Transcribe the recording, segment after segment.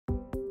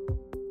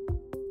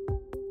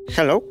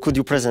Hello, could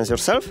you present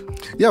yourself?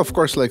 Yeah, of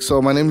course.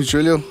 So my name is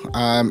Julio.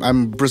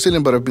 I'm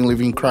Brazilian, but I've been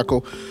living in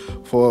Krakow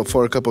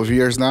for a couple of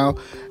years now,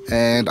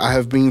 and I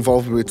have been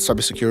involved with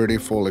cybersecurity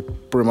for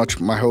pretty much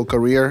my whole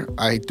career.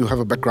 I do have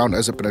a background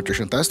as a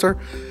penetration tester,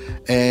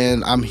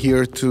 and I'm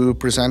here to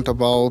present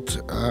about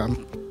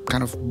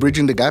kind of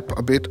bridging the gap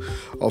a bit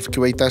of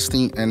QA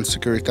testing and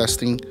security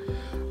testing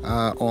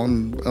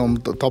on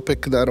the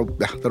topic that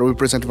I'll be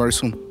presenting very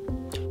soon.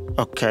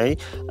 Okay.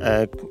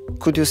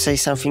 Could you say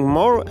something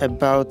more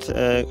about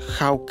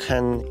how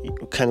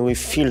can we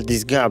fill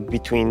this gap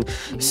between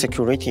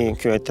security and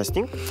QA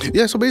testing?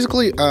 Yeah, so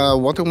basically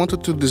what I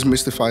wanted to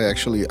demystify,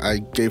 actually, I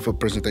gave a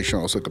presentation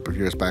also a couple of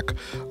years back,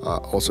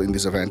 also in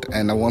this event,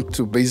 and I want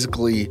to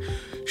basically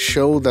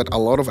show that a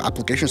lot of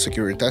application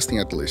security testing,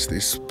 at least,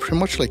 is pretty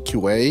much like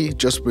QA,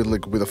 just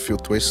with a few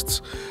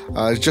twists.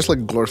 It's just like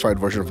a glorified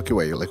version of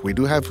QA. Like, we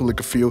do have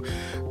a few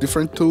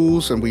different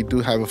tools, and we do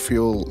have a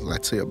few,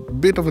 let's say, a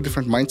bit of a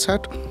different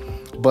mindset,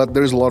 but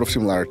there's a lot of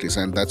similarities,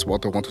 and that's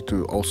what I wanted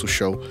to also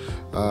show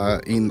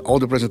in all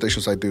the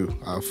presentations I do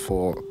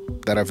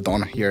that I've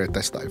done here at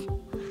Test Dive.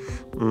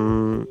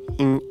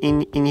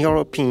 In your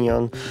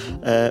opinion,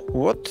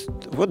 what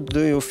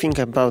do you think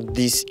about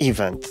this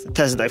event,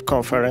 Test Dive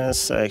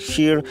conference?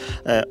 Here,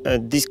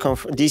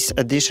 this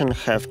edition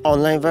have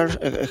online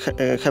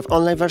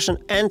version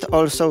and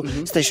also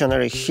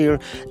stationary here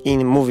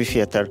in movie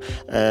theater.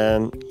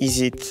 Is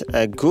it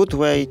a good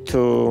way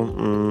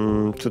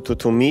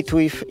to meet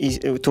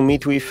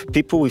with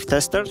people, with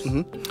testers?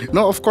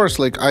 No, of course.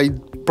 Like, I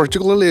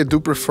do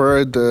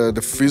prefer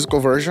the physical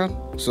version.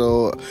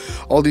 So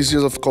all these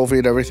years of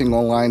COVID, everything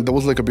online, there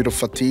was like a bit of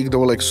fatigue. There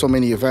were like so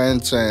many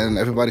events, and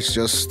everybody's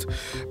just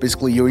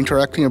basically, you're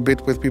interacting a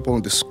bit with people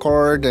on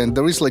Discord, and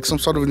there is like some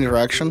sort of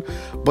interaction,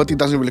 but it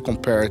doesn't really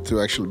compare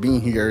to actually being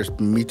here,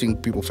 meeting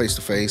people face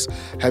to face,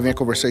 having a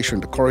conversation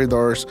in the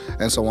corridors,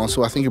 and so on.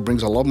 So I think it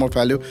brings a lot more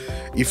value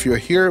if you're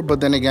here.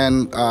 But then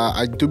again,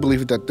 I do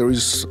believe that there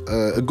is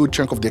a good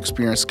chunk of the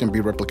experience can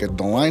be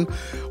replicated online,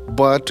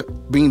 but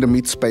being the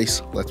meet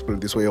space, let's put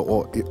it this way,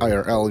 or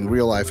IRL in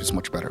real life, is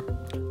much better.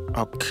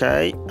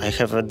 Okay, I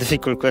have a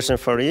difficult question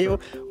for you.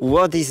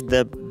 What is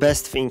the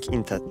best thing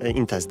in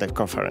Test Dive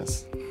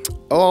conference?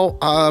 Oh,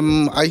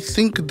 I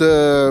think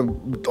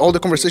all the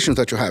conversations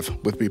that you have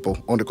with people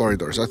on the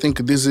corridors. I think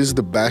this is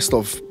the best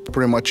of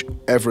pretty much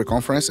every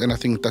conference, and I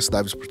think Test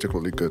Dive is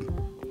particularly good.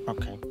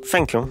 Okay,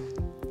 thank you.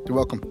 You're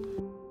welcome.